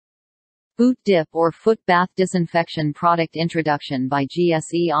Boot Dip or Foot Bath Disinfection Product Introduction by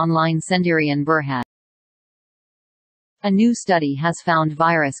GSE Online Sendirian Berhad. A new study has found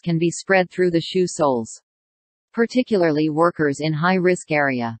virus can be spread through the shoe soles, particularly workers in high-risk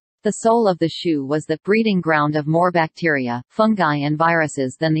area. The sole of the shoe was the breeding ground of more bacteria, fungi and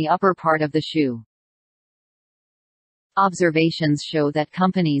viruses than the upper part of the shoe. Observations show that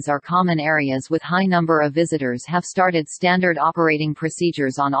companies or common areas with high number of visitors have started standard operating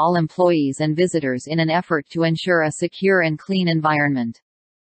procedures on all employees and visitors in an effort to ensure a secure and clean environment.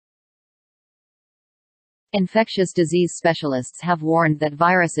 Infectious disease specialists have warned that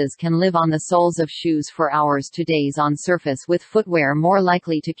viruses can live on the soles of shoes for hours to days on surface with footwear more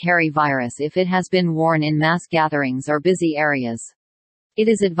likely to carry virus if it has been worn in mass gatherings or busy areas. It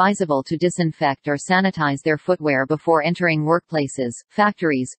is advisable to disinfect or sanitize their footwear before entering workplaces,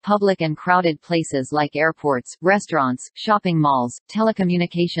 factories, public and crowded places like airports, restaurants, shopping malls,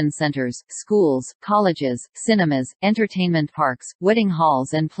 telecommunication centers, schools, colleges, cinemas, entertainment parks, wedding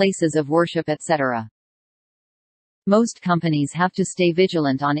halls and places of worship etc. Most companies have to stay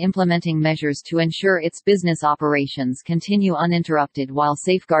vigilant on implementing measures to ensure its business operations continue uninterrupted while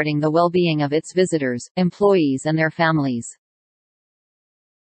safeguarding the well-being of its visitors, employees and their families.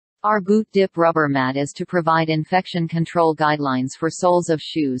 Our Boot Dip Rubber Mat is to provide infection control guidelines for soles of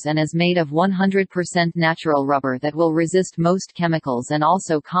shoes and is made of 100% natural rubber that will resist most chemicals and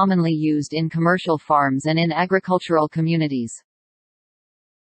also commonly used in commercial farms and in agricultural communities.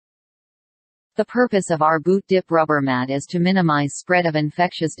 The purpose of our Boot Dip Rubber Mat is to minimize spread of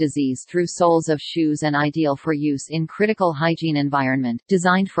infectious disease through soles of shoes and ideal for use in critical hygiene environment,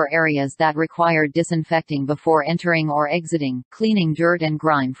 designed for areas that require disinfecting before entering or exiting, cleaning dirt and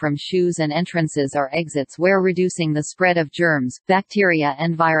grime from shoes and entrances or exits where reducing the spread of germs, bacteria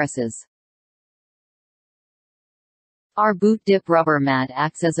and viruses. Our Boot Dip Rubber Mat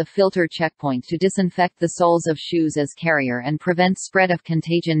acts as a filter checkpoint to disinfect the soles of shoes as carrier and prevent spread of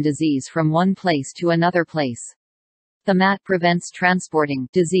contagion disease from one place to another place. The mat prevents transporting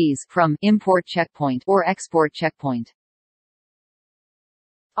disease from import checkpoint or export checkpoint.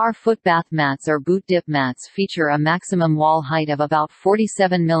 Our foot bath mats or boot dip mats feature a maximum wall height of about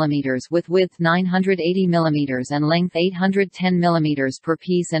 47 mm with width 980 mm and length 810 mm per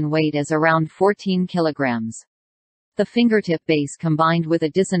piece and weight is around 14 kilograms. The fingertip base combined with a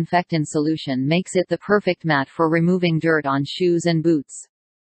disinfectant solution makes it the perfect mat for removing dirt on shoes and boots.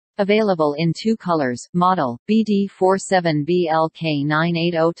 Available in two colors, model,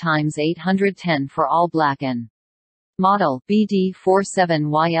 BD47BLK980x810 for all black and model,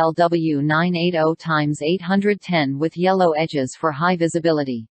 BD47YLW980x810 with yellow edges for high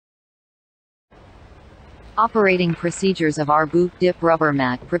visibility. Operating procedures of our Boot Dip Rubber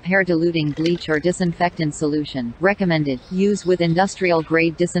Mat: prepare diluting bleach or disinfectant solution. Recommended, use with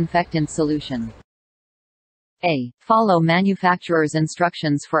industrial-grade disinfectant solution. A. Follow manufacturer's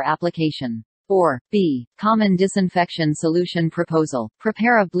instructions for application. Or, B. Common disinfection solution proposal.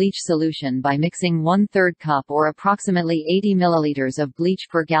 Prepare a bleach solution by mixing 1/3 cup or approximately 80 ml of bleach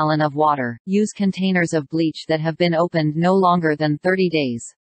per gallon of water. Use containers of bleach that have been opened no longer than 30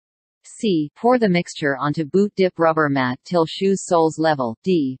 days. C. Pour the mixture onto boot dip rubber mat till shoes soles level.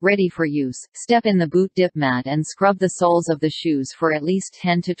 D. Ready for use. Step in the boot dip mat and scrub the soles of the shoes for at least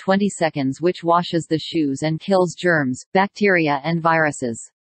 10 to 20 seconds, which washes the shoes and kills germs, bacteria and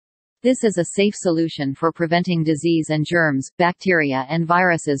viruses. This is a safe solution for preventing disease and germs, bacteria and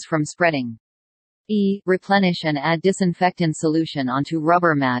viruses from spreading. E. Replenish and add disinfectant solution onto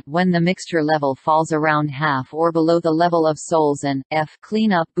rubber mat when the mixture level falls around half or below the level of soles and F.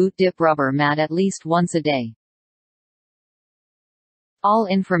 Clean up boot dip rubber mat at least once a day. All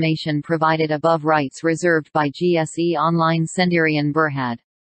information provided above rights reserved by GSE Online Sendirian Berhad.